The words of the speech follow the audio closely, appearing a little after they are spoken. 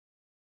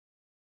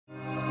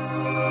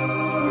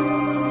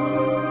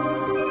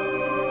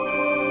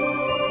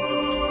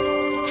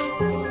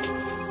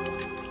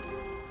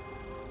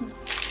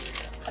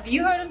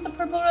you heard of the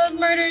Purple Rose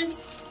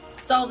murders?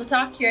 It's all the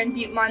talk here in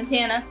Butte,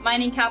 Montana,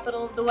 mining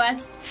capital of the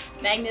West,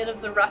 magnet of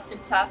the rough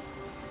and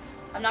tough.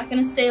 I'm not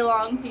gonna stay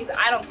long because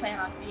I don't plan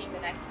on being the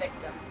next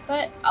victim,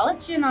 but I'll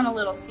let you in on a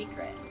little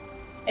secret.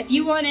 If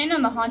you want in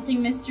on the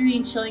haunting mystery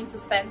and chilling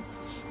suspense,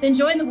 then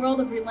join the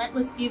world of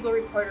relentless Bugle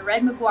reporter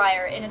Red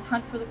McGuire in his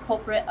hunt for the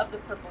culprit of the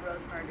Purple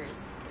Rose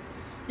murders.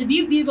 The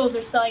Butte Bugles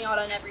are selling out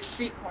on every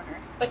street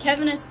corner, but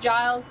Kevin S.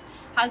 Giles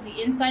has the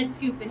inside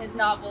scoop in his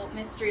novel,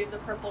 Mystery of the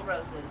Purple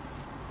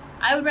Roses.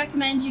 I would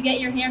recommend you get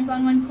your hands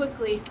on one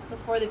quickly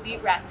before the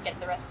Butte Rats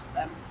get the rest of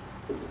them.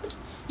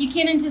 You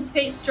can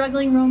anticipate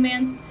struggling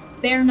romance,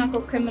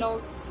 bare-knuckle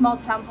criminals,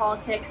 small-town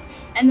politics,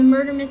 and the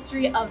murder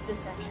mystery of the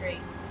century.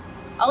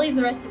 I'll leave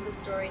the rest of the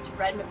story to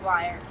Red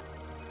McGuire.